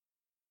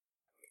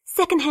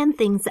 Second-hand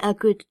things are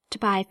good to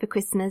buy for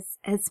Christmas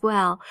as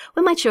well.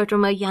 When my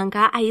children were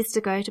younger, I used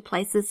to go to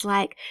places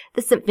like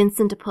the St.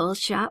 Vincent de Paul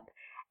shop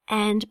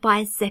and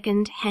buy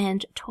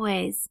second-hand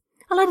toys.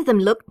 A lot of them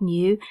looked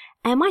new,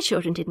 and my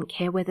children didn't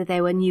care whether they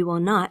were new or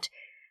not.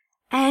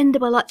 And they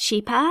were a lot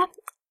cheaper.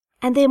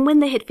 And then when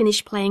they had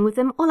finished playing with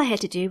them, all I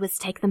had to do was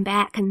take them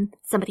back and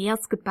somebody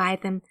else could buy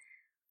them.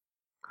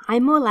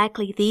 I'm more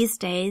likely these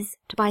days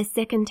to buy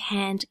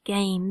second-hand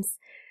games,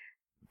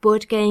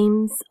 board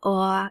games,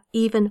 or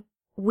even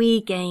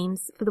Wii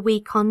games for the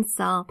Wii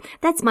console.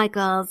 That's my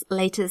girl's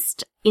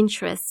latest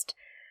interest.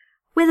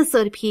 We're the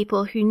sort of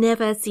people who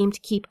never seem to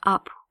keep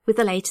up with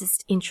the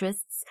latest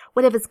interests.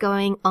 whatever's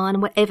going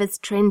on, whatever's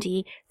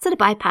trendy, sort of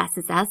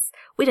bypasses us.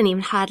 We don't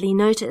even hardly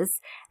notice.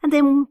 And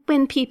then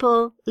when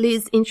people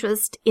lose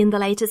interest in the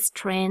latest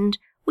trend,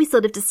 we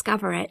sort of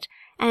discover it.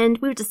 And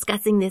we were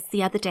discussing this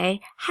the other day,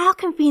 how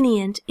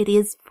convenient it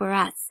is for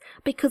us,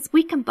 because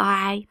we can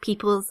buy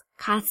people's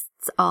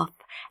casts off,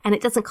 and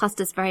it doesn't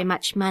cost us very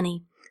much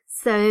money.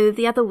 So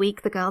the other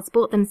week, the girls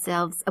bought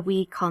themselves a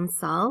Wii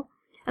console,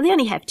 and they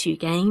only have 2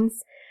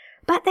 games,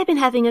 but they've been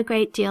having a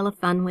great deal of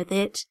fun with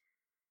it.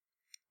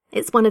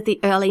 It's one of the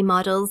early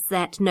models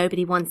that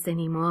nobody wants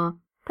anymore,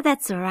 but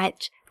that's all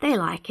right. They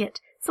like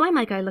it. So I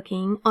might go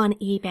looking on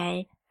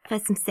eBay for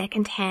some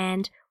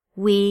second-hand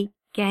Wii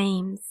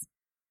games.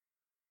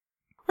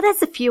 Well,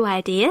 that's a few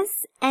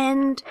ideas,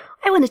 and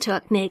I want to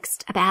talk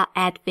next about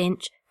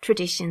Advent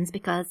traditions,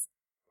 because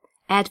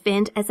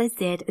Advent, as I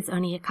said, is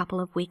only a couple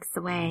of weeks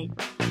away.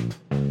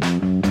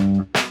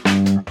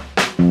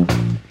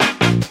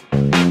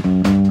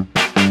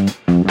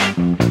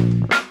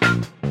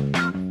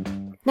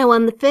 Now,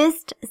 on the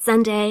first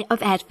Sunday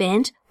of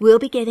Advent, we'll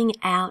be getting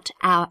out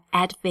our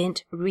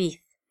Advent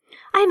wreath.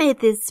 I made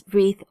this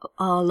wreath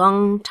a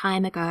long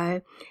time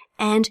ago,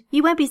 and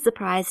you won't be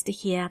surprised to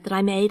hear that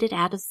I made it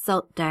out of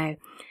salt dough.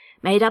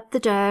 Made up the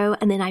dough,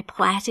 and then I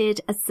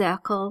plaited a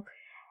circle,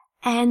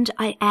 and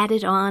I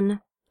added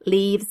on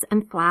leaves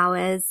and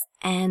flowers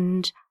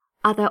and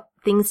other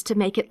things to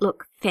make it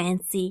look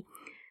fancy.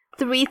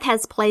 The wreath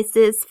has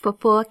places for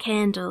 4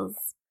 candles.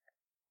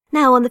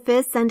 Now, on the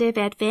first Sunday of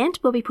Advent,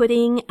 we'll be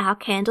putting our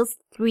candles,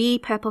 3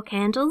 purple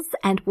candles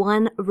and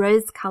 1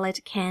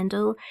 rose-coloured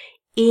candle,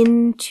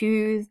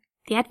 into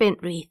the Advent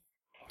wreath.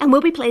 And we'll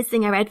be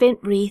placing our Advent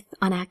wreath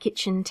on our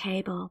kitchen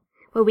table,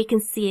 where we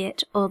can see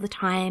it all the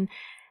time.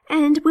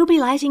 And we'll be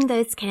lighting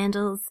those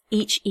candles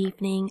each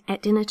evening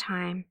at dinner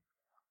time.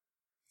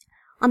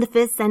 On the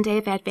first Sunday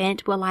of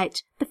Advent, we'll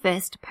light the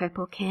first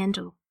purple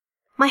candle.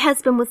 My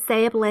husband will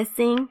say a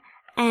blessing,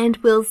 and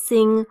we'll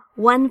sing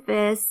 1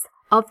 verse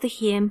of the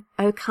hymn,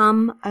 O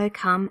come,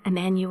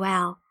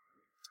 Emmanuel.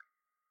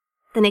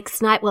 The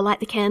next night, we'll light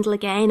the candle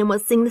again, and we'll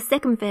sing the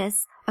 2nd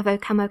verse of O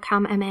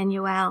come,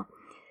 Emmanuel.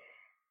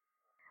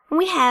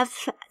 We have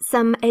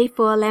some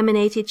A4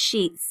 laminated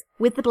sheets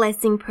with the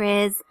blessing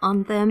prayers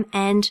on them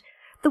and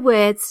the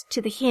words to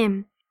the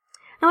hymn.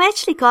 Now, I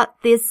actually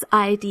got this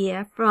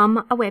idea from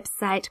a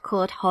website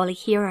called Holy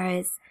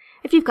Heroes.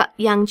 If you've got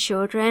young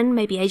children,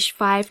 maybe aged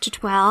 5 to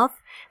 12,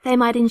 they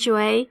might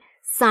enjoy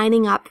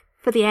signing up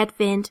for the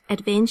Advent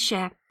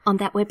adventure on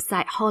that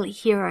website, Holy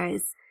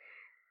Heroes.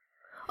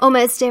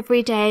 Almost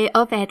every day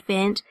of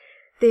Advent,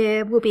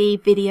 there will be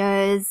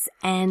videos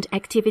and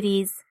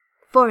activities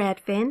for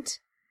Advent,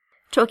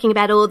 talking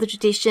about all the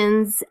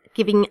traditions,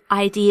 giving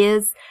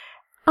ideas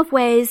of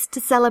ways to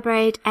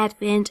celebrate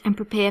Advent and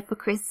prepare for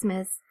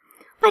Christmas.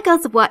 My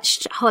girls have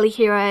watched Holy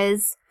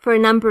Heroes for a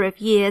number of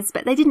years,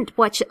 but they didn't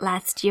watch it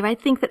last year. I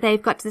think that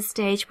they've got to the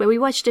stage where we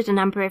watched it a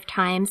number of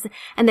times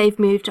and they've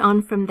moved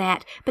on from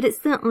that, but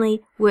it's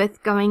certainly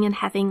worth going and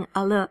having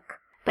a look.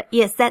 But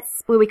yes,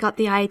 that's where we got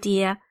the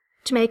idea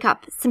to make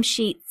up some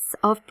sheets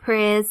of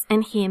prayers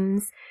and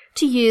hymns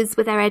to use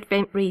with our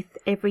Advent wreath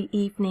every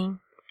evening.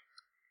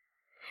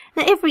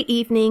 Now, every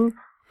evening,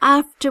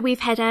 after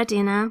we've had our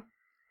dinner,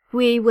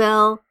 we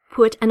will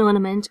put an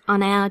ornament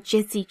on our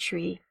Jessie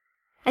tree.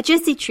 A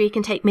Jessie tree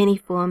can take many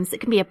forms. It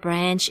can be a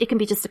branch. It can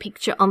be just a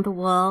picture on the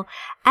wall.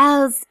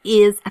 Ours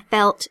is a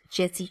felt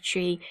Jessie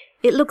tree.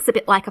 It looks a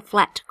bit like a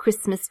flat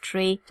Christmas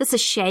tree, just a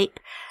shape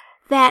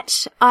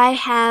that I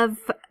have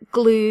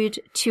glued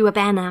to a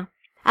banner.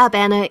 Our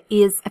banner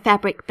is a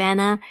fabric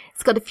banner.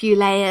 It's got a few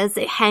layers.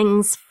 It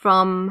hangs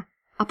from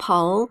a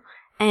pole,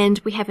 and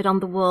we have it on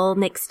the wall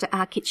next to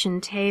our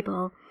kitchen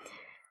table.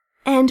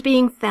 And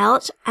being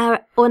felt,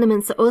 our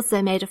ornaments are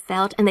also made of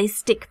felt, and they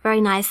stick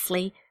very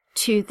nicely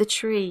to the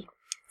tree.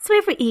 So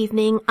every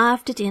evening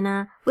after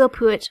dinner, we'll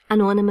put an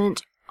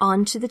ornament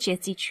onto the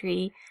Jessie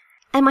tree,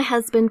 and my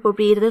husband will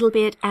read a little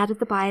bit out of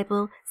the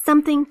Bible,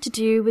 something to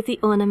do with the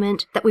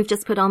ornament that we've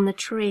just put on the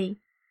tree.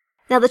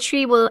 Now, the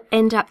tree will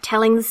end up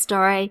telling the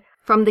story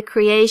from the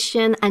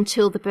creation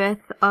until the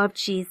birth of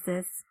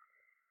Jesus.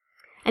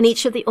 And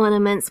each of the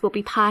ornaments will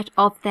be part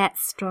of that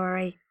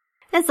story.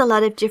 There's a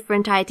lot of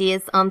different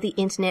ideas on the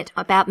internet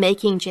about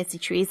making Jessie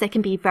trees. They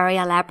can be very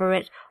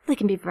elaborate. They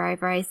can be very,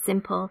 very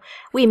simple.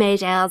 We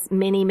made ours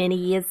many, many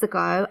years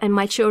ago, and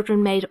my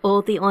children made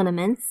all the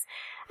ornaments.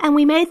 And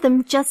we made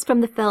them just from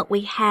the felt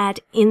we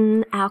had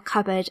in our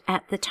cupboard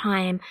at the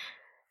time.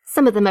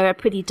 Some of them are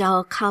pretty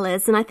dull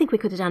colours, and I think we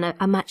could have done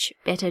a much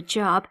better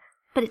job.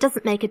 But it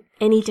doesn't make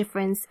any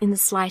difference in the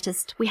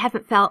slightest. We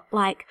haven't felt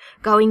like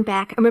going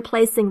back and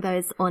replacing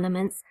those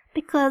ornaments,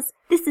 because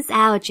this is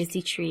our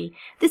Jessie tree.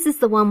 This is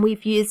the one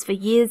we've used for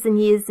years and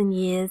years and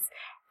years,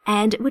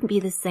 and it wouldn't be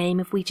the same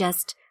if we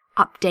just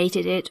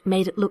updated it,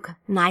 made it look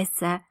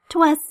nicer.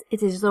 To us,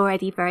 it is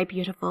already very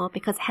beautiful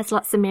because it has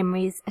lots of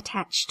memories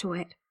attached to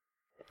it.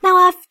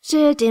 Now,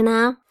 after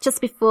dinner,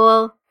 just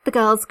before the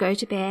girls go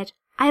to bed,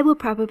 I will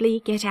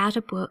probably get out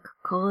a book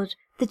called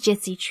The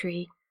Jessie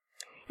Tree.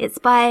 It's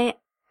by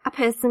a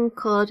person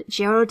called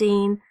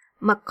Geraldine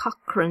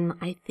McCaughrean,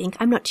 I think.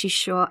 I'm not too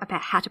sure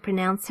about how to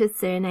pronounce her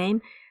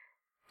surname.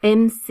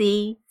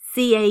 McCaughrean.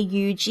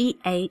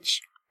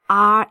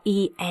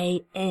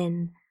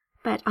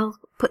 But I'll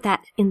put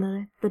that in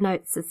the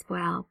notes as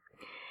well.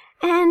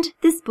 And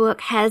this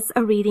book has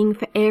a reading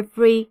for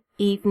every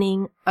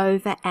evening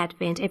over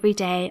Advent, every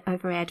day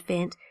over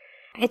Advent.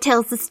 It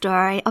tells the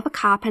story of a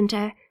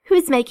carpenter who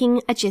is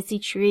making a Jesse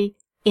tree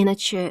in a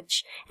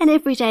church. And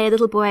every day a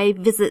little boy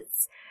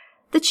visits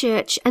the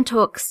church and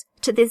talks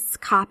to this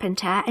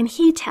carpenter, and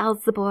he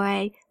tells the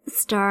boy the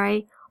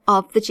story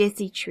of the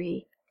Jesse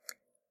tree.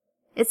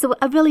 It's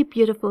a really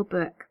beautiful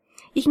book.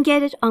 You can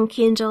get it on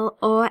Kindle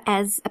or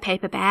as a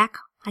paperback.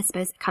 I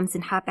suppose it comes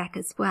in hardback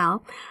as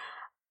well.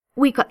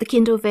 We got the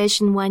Kindle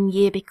version one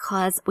year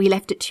because we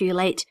left it too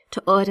late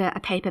to order a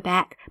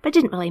paperback, but it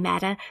didn't really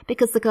matter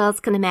because the girls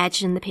can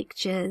imagine the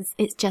pictures.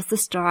 It's just the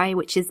story,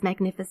 which is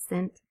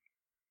magnificent.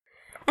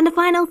 And the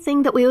final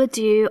thing that we will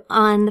do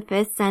on the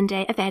first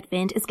Sunday of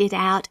Advent is get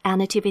out our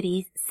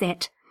nativity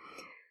set.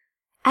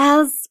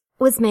 Ours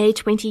was made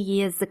 20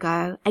 years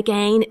ago.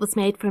 Again, it was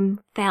made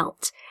from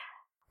felt.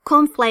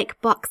 Cornflake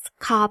box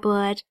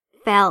cardboard,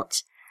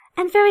 felt,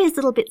 and various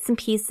little bits and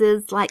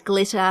pieces like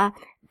glitter,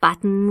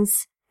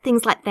 buttons,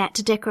 things like that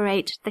to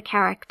decorate the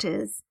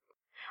characters.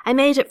 I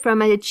made it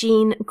from a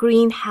Jean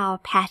Greenhow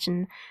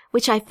pattern,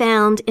 which I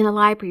found in a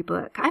library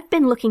book. I've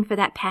been looking for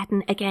that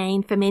pattern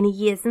again for many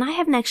years, and I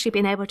haven't actually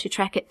been able to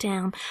track it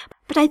down.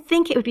 But I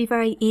think it would be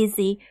very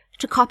easy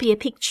to copy a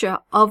picture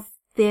of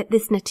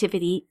this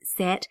nativity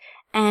set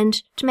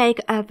and to make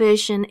a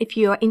version, if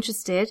you're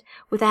interested,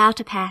 without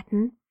a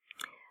pattern.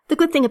 The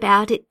good thing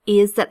about it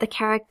is that the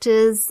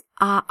characters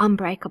are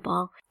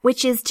unbreakable,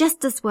 which is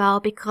just as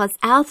well because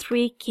our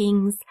three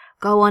kings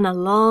go on a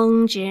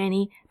long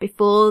journey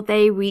before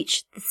they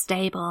reach the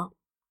stable.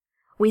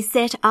 We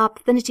set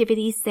up the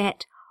nativity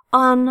set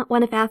on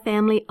one of our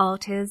family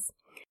altars.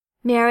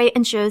 Mary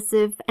and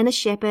Joseph and a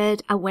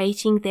shepherd are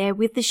waiting there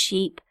with the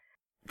sheep.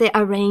 They're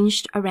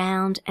arranged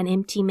around an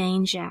empty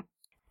manger.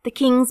 The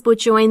kings will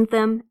join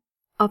them,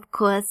 of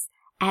course,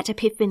 at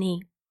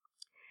Epiphany.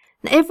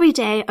 Every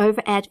day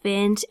over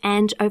Advent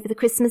and over the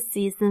Christmas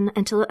season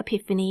until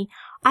Epiphany,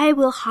 I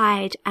will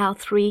hide our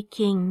three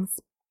kings.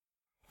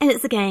 And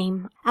it's a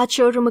game. Our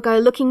children will go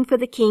looking for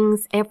the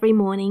kings every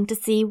morning to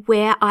see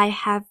where I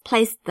have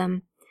placed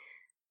them.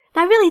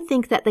 And I really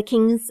think that the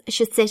kings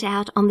should set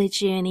out on their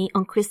journey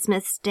on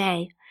Christmas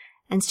Day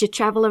and should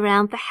travel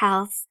around the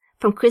house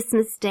from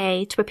Christmas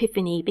Day to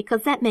Epiphany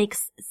because that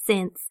makes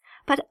sense.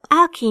 But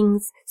our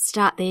kings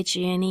start their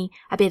journey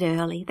a bit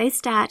early. They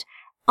start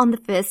on the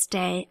first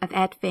day of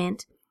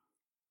Advent.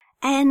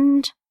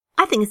 And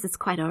I think this is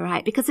quite all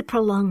right because it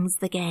prolongs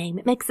the game.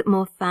 It makes it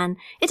more fun.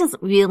 It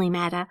doesn't really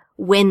matter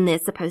when they're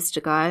supposed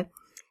to go.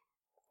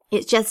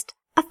 It's just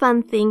a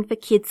fun thing for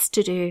kids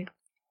to do.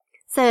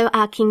 So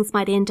our kings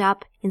might end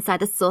up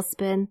inside a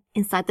saucepan,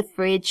 inside the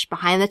fridge,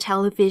 behind the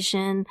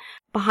television,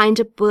 behind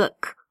a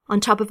book, on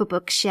top of a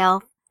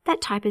bookshelf,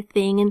 that type of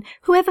thing. And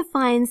whoever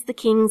finds the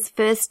kings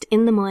first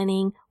in the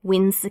morning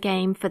wins the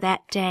game for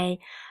that day.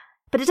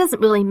 But it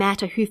doesn't really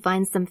matter who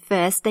finds them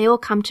first. They all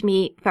come to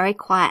me very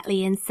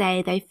quietly and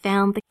say they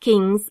found the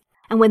kings.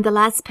 And when the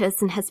last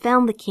person has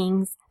found the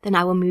kings, then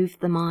I will move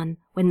them on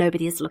when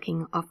nobody is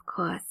looking, of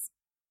course.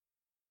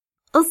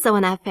 Also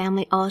on our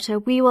family altar,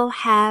 we will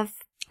have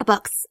a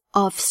box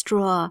of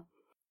straw.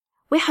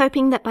 We're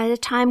hoping that by the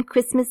time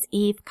Christmas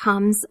Eve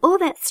comes, all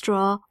that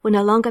straw will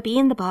no longer be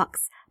in the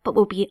box, but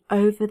will be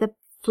over the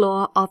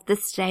floor of the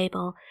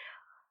stable.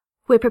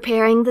 We're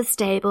preparing the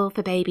stable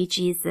for baby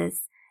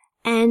Jesus.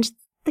 And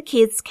the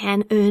kids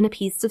can earn a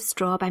piece of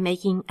straw by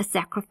making a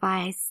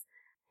sacrifice,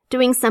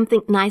 doing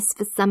something nice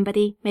for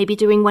somebody, maybe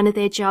doing one of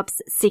their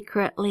jobs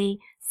secretly,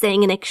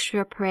 saying an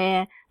extra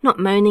prayer, not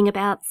moaning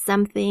about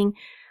something,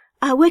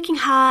 working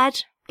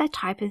hard, that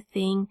type of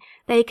thing.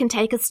 They can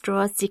take a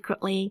straw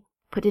secretly,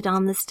 put it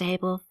on the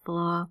stable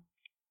floor.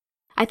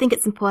 I think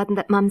it's important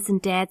that mums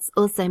and dads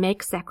also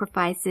make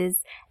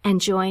sacrifices and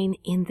join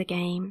in the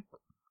game.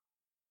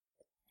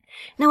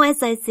 Now,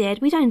 as I said,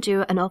 we don't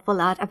do an awful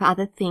lot of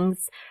other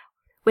things.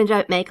 We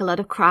don't make a lot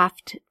of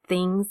craft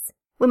things.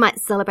 We might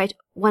celebrate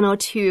 1 or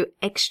 2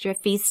 extra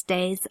feast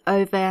days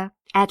over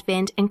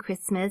Advent and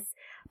Christmas,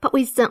 but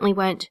we certainly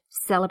won't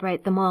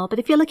celebrate them all. But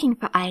if you're looking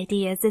for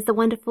ideas, there's a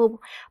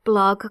wonderful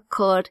blog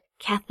called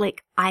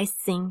Catholic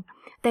Icing.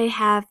 They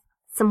have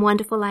some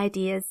wonderful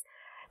ideas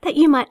that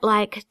you might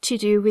like to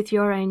do with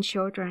your own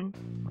children.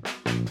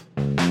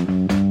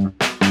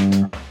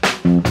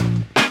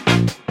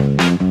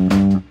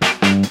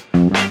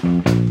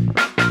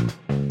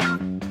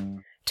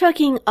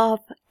 Talking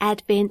of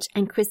Advent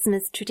and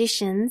Christmas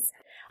traditions,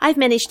 I've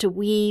managed to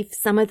weave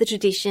some of the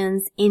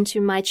traditions into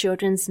my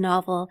children's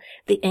novel,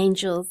 The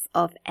Angels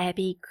of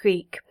Abbey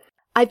Creek.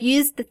 I've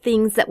used the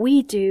things that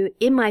we do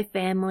in my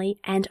family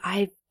and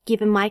I've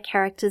given my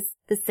characters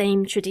the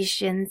same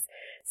traditions.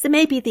 So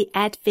maybe the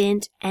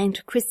Advent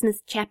and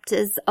Christmas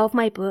chapters of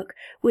my book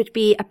would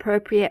be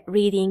appropriate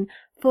reading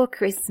for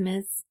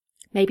Christmas.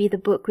 Maybe the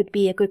book would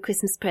be a good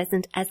Christmas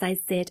present, as I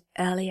said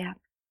earlier.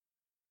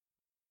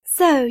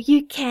 So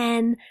you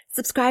can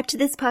subscribe to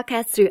this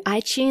podcast through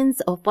iTunes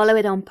or follow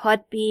it on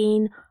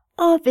Podbean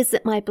or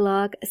visit my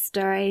blog,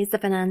 Stories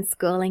of an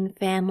Unschooling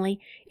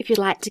Family, if you'd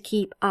like to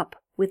keep up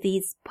with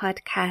these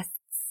podcasts.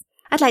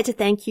 I'd like to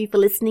thank you for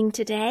listening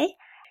today,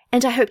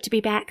 and I hope to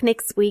be back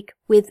next week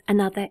with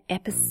another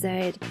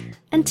episode.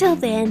 Until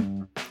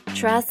then,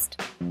 trust,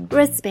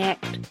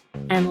 respect,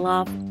 and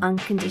love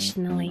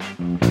unconditionally.